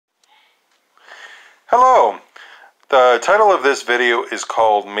Hello. The title of this video is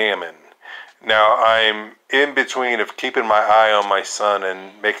called Mammon. Now, I'm in between of keeping my eye on my son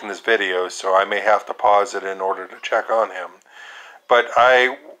and making this video, so I may have to pause it in order to check on him. But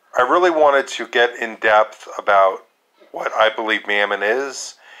I really wanted to get in depth about what I believe Mammon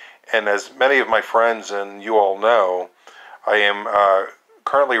is. And as many of my friends and you all know, I am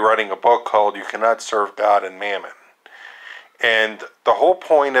currently writing a book called You Cannot Serve God and Mammon. And the whole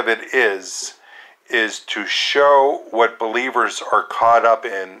point of it is to show what believers are caught up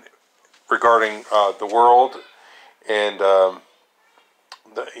in regarding the world and the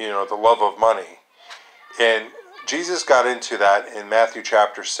love of money. And Jesus got into that in Matthew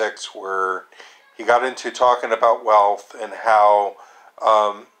chapter 6, where he got into talking about wealth and how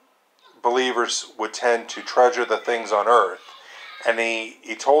believers would tend to treasure the things on earth. And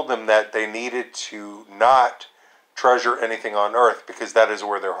he told them that they needed to not treasure anything on earth because that is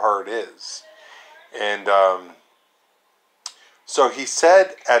where their heart is. And so he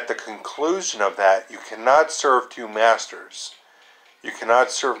said at the conclusion of that, you cannot serve two masters. You cannot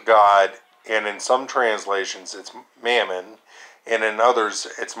serve God, and in some translations it's mammon, and in others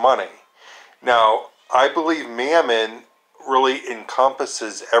it's money. Now, I believe mammon really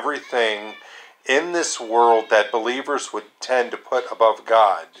encompasses everything in this world that believers would tend to put above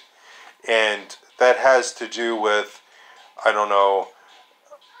God. And that has to do with,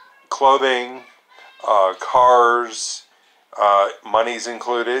 clothing, cars, money's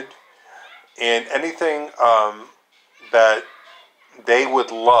included, and anything that they would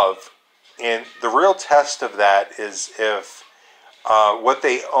love. And the real test of that is if what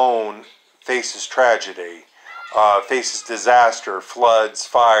they own faces tragedy, faces disaster, floods,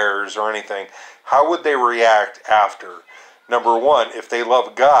 fires, or anything. How would they react after? Number one, if they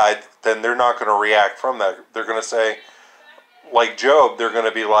love God, then they're not going to react from that. They're going to say, like Job, they're going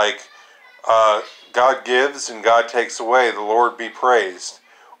to be like, God gives and God takes away, the Lord be praised.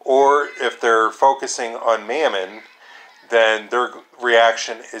 Or if they're focusing on mammon, then their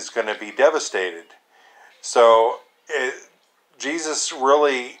reaction is going to be devastated. So Jesus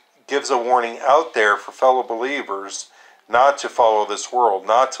really gives a warning out there for fellow believers not to follow this world,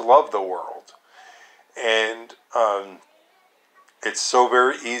 not to love the world. And it's so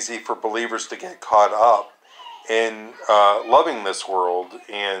very easy for believers to get caught up in loving this world.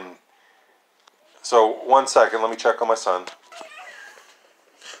 And so, one second, let me check on my son.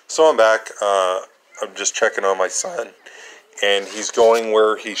 So I'm back. I'm just checking on my son. And he's going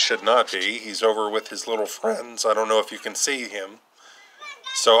where he should not be. He's over with his little friends. I don't know if you can see him.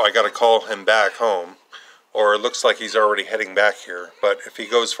 So I got to call him back home. Or it looks like he's already heading back here. But if he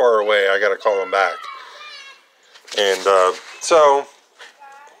goes far away, I got to call him back. And so,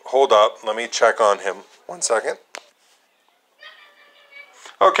 hold up. Let me check on him. 1 second.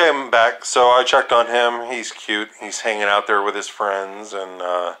 Okay, I'm back. So I checked on him. He's cute. He's hanging out there with his friends. And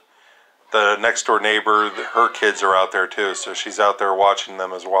the next door neighbor, her kids are out there too. So she's out there watching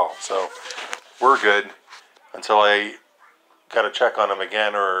them as well. So we're good until I got to check on him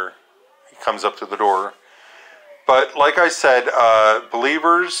again or he comes up to the door. But like I said,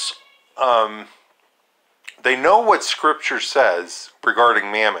 believers, they know what Scripture says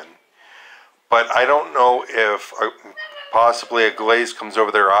regarding mammon. But I don't know if possibly a glaze comes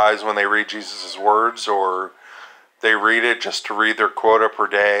over their eyes when they read Jesus' words, or they read it just to read their quota per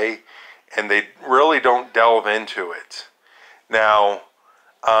day, and they really don't delve into it. Now,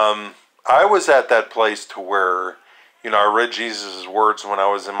 I was at that place to where, I read Jesus' words when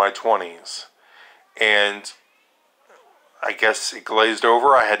I was in my 20s, and I guess it glazed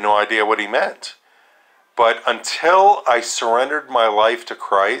over. I had no idea what he meant. But until I surrendered my life to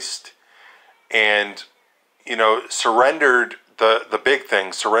Christ and, surrendered the big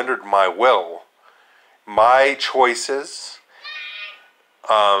thing, surrendered my will, my choices,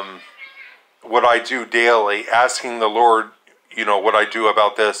 what I do daily, asking the Lord, what I do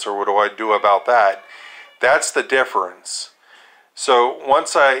about this or what do I do about that, that's the difference. So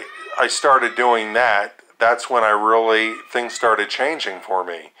once I started doing that, that's when things started changing for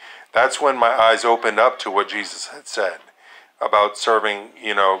me. That's when my eyes opened up to what Jesus had said about serving,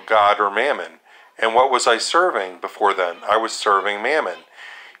 God or mammon. And what was I serving before then? I was serving mammon.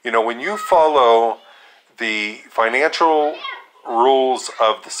 When you follow the financial rules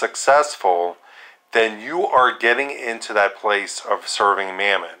of the successful, then you are getting into that place of serving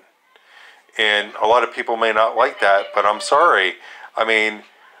mammon. And a lot of people may not like that, but I'm sorry. I mean,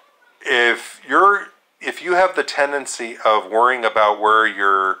 if you have the tendency of worrying about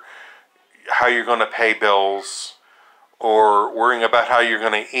how you're going to pay bills, or worrying about how you're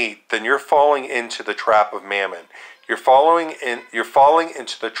going to eat, then you're falling into the trap of mammon. You're falling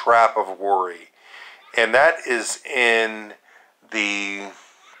into the trap of worry. And that is in the,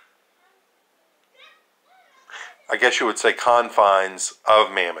 I guess you would say, confines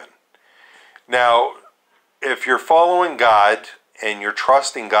of Mammon. Now, if you're following God and you're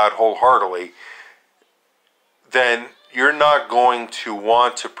trusting God wholeheartedly, then you're not going to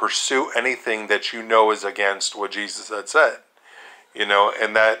want to pursue anything that you know is against what Jesus had said.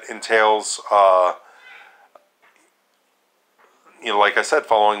 And that entails, like I said,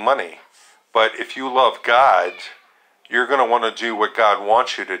 following money. But if you love God, you're going to want to do what God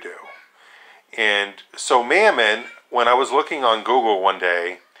wants you to do. And so Mammon, when I was looking on Google one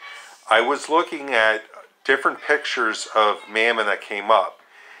day, I was looking at different pictures of Mammon that came up.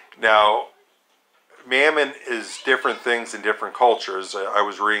 Now, Mammon is different things in different cultures. I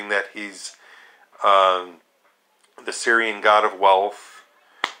was reading that he's the Syrian god of wealth,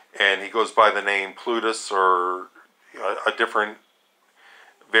 and he goes by the name Plutus, or a different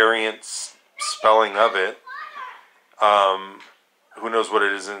variant spelling of it. Who knows what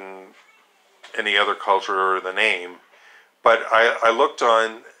it is in any other culture or the name. But I looked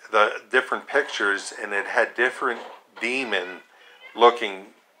on the different pictures, and it had different demon-looking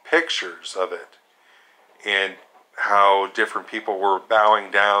pictures of it, and how different people were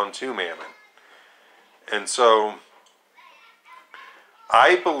bowing down to Mammon. And so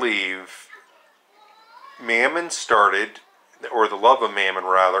I believe Mammon started, or the love of Mammon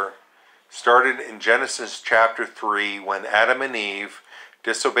rather, started in Genesis chapter 3 when Adam and Eve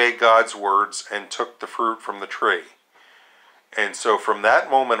disobeyed God's words and took the fruit from the tree. And so from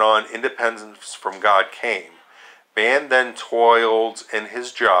that moment on, independence from God came. Man then toiled in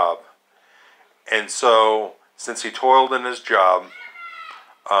his job. And so, since he toiled in his job,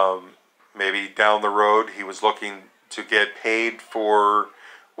 maybe down the road he was looking to get paid for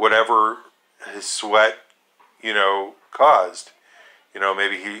whatever his sweat, caused.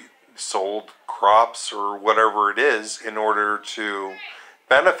 Maybe he sold crops or whatever it is in order to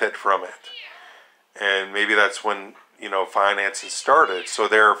benefit from it. And maybe that's when, finances started. So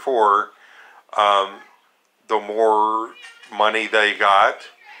therefore, the more money they got,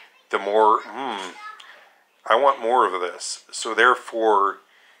 the more, I want more of this. So therefore,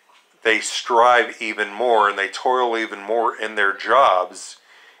 they strive even more and they toil even more in their jobs,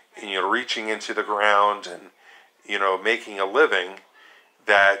 and, reaching into the ground and, making a living,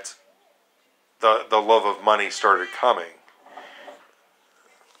 that the love of money started coming.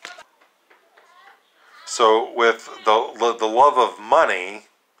 So with the love of money,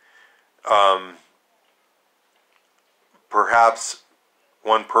 perhaps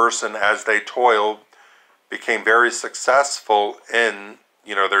one person, as they toiled, became very successful in,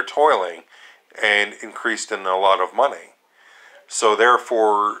 their toiling and increased in a lot of money. So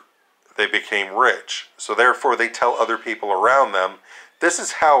therefore, they became rich. So therefore, they tell other people around them, this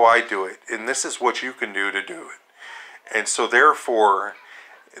is how I do it, and this is what you can do to do it. And so therefore,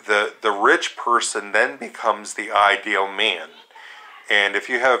 the rich person then becomes the ideal man. And if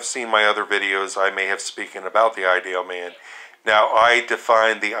you have seen my other videos, I may have spoken about the ideal man. Now, I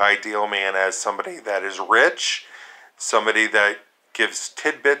define the ideal man as somebody that is rich, somebody that gives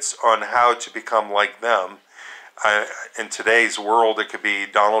tidbits on how to become like them. In today's world, it could be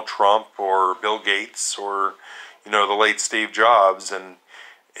Donald Trump or Bill Gates or, the late Steve Jobs. And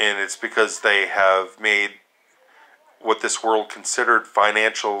it's because they have made what this world considered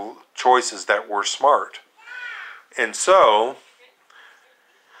financial choices that were smart. And so,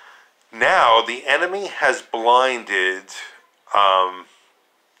 now the enemy has blinded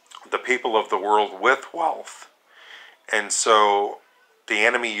the people of the world with wealth. And so the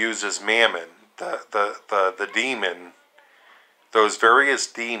enemy uses Mammon, the demon, those various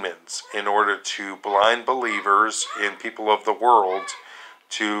demons, in order to blind believers and people of the world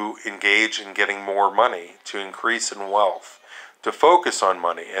to engage in getting more money, to increase in wealth, to focus on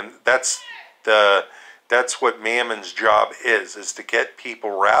money. And that's what Mammon's job is to get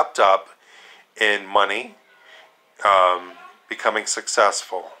people wrapped up in money, becoming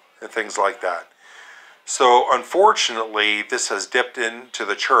successful, and things like that. So unfortunately, this has dipped into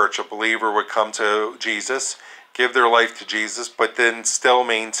the church. A believer would come to Jesus, give their life to Jesus, but then still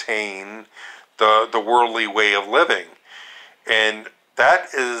maintain the worldly way of living. And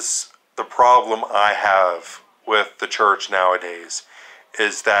that is the problem I have with the church nowadays,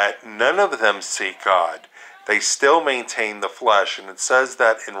 is that none of them seek God. They still maintain the flesh. And it says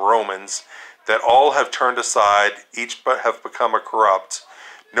that in Romans, that all have turned aside, each but have become a corrupt.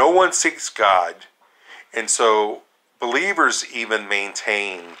 No one seeks God. And so believers even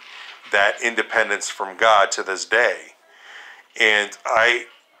maintain that independence from God to this day. And I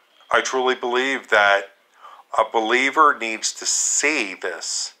truly believe that a believer needs to see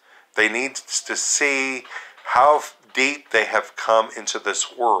this, They need to see how deep they have come into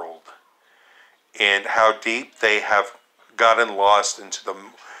this world and how deep they have gotten lost into the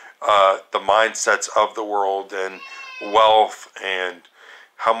mindsets of the world and wealth and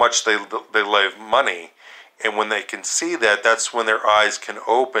how much they love money. And when they can see that, that's when their eyes can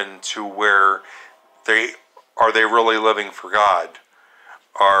open to where are they really living for God?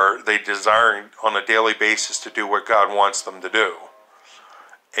 Are they desiring on a daily basis to do what God wants them to do?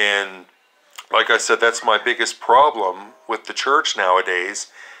 And like I said, that's my biggest problem with the church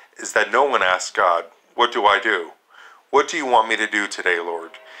nowadays, is that no one asks God, what do I do? What do you want me to do today,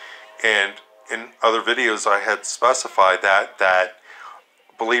 Lord? And in other videos I had specified that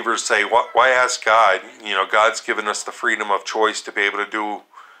believers say, why ask God? You know, God's given us the freedom of choice to be able to do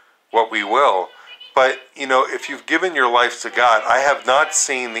what we will. But, you know, if you've given your life to God, I have not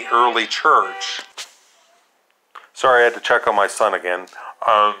seen the early church. Sorry, I had to check on my son again.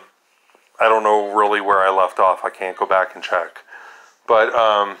 I don't know really where I left off. I can't go back and check. But,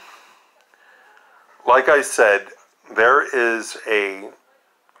 like I said, there is a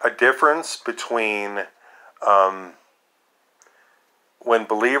difference between when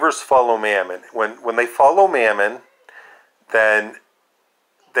believers follow Mammon. When they follow Mammon, then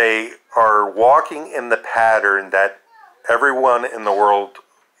they are walking in the pattern that everyone in the world,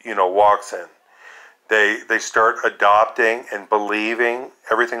 you know, walks in. They start adopting and believing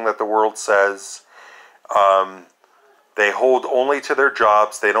everything that the world says. They hold only to their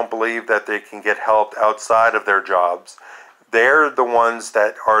jobs. They don't believe that they can get help outside of their jobs. They're the ones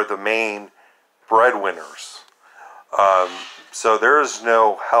that are the main breadwinners. So there is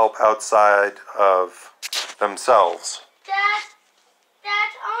no help outside of themselves.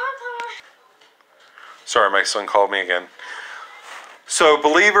 Sorry, my son called me again. So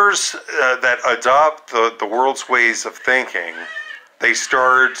believers that adopt the world's ways of thinking, they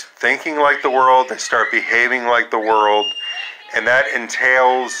start thinking like the world, they start behaving like the world, and that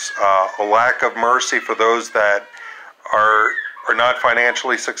entails a lack of mercy for those that are not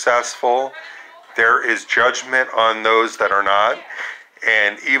financially successful. There is judgment on those that are not,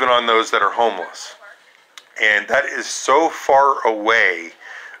 and even on those that are homeless. And that is so far away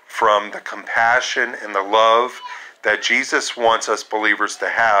from the compassion and the love that Jesus wants us believers to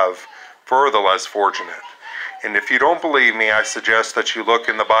have for the less fortunate. And if you don't believe me, I suggest that you look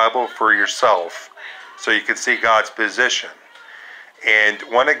in the Bible for yourself so you can see God's position. And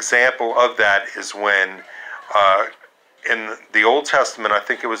one example of that is when in the Old Testament, I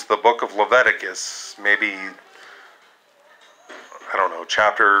think it was the book of Leviticus, maybe, I don't know,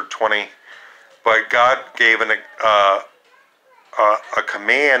 chapter 20, but God gave a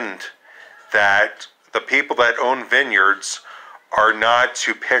command that the people that own vineyards are not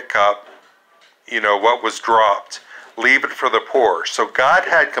to pick up, you know, what was dropped. Leave it for the poor. So God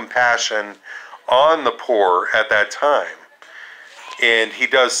had compassion on the poor at that time, and he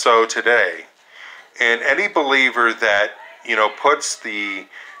does so today. And any believer that, you know, puts the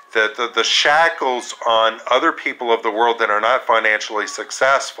shackles on other people of the world that are not financially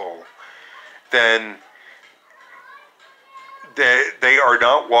successful, then they are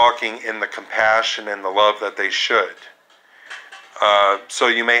not walking in the compassion and the love that they should. So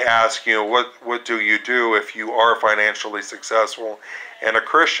you may ask, you know, what do you do if you are financially successful and a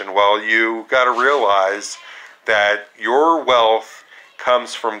Christian? Well, you got to realize that your wealth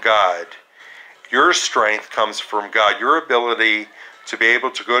comes from God. Your strength comes from God. Your ability to be able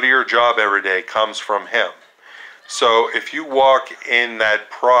to go to your job every day comes from Him. So if you walk in that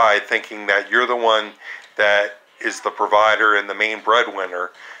pride thinking that you're the one that is the provider and the main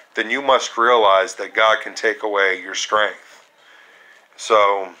breadwinner, then you must realize that God can take away your strength.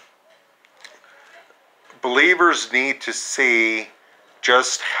 So believers need to see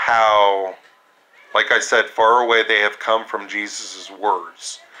just how, like I said, far away they have come from Jesus'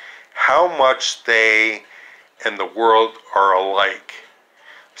 words. How much they and the world are alike.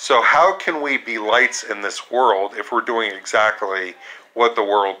 So how can we be lights in this world if we're doing exactly what the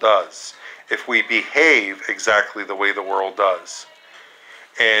world does? If we behave exactly the way the world does?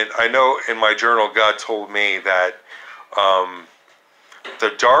 And I know in my journal God told me that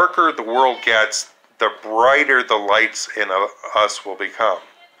the darker the world gets, the brighter the lights in us will become.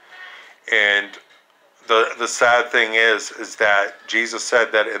 And the sad thing is that Jesus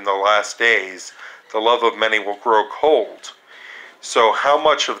said that in the last days, the love of many will grow cold. So how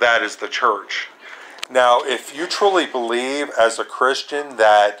much of that is the church? Now, if you truly believe as a Christian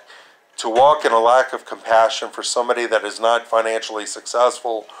that to walk in a lack of compassion for somebody that is not financially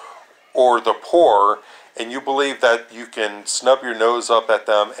successful or the poor, and you believe that you can snub your nose up at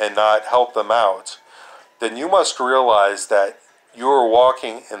them and not help them out, then you must realize that you are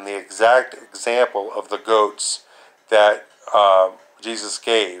walking in the exact example of the goats that Jesus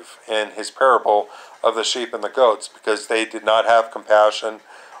gave in his parable of the sheep and the goats, because they did not have compassion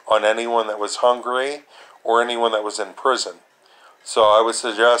on anyone that was hungry or anyone that was in prison. So I would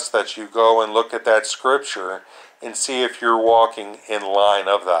suggest that you go and look at that scripture and see if you're walking in line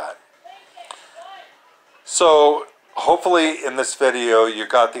of that. So hopefully in this video you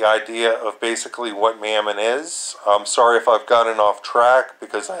got the idea of basically what Mammon is. I'm sorry if I've gotten off track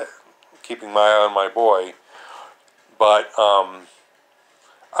because I'm keeping my eye on my boy. But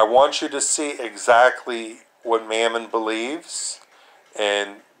I want you to see exactly what Mammon believes,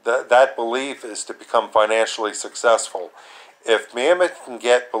 and that belief is to become financially successful. If Mammon can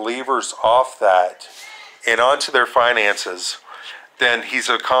get believers off that and onto their finances, then he's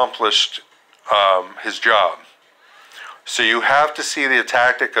accomplished his job. So you have to see the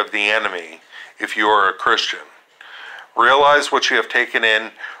tactic of the enemy if you are a Christian. Realize what you have taken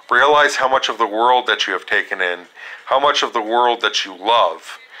in. Realize how much of the world that you have taken in, how much of the world that you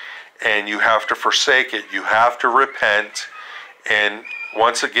love, and you have to forsake it. You have to repent and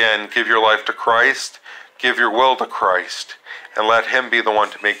once again give your life to Christ, give your will to Christ, and let him be the one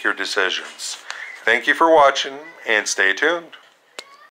to make your decisions. Thank you for watching, and stay tuned.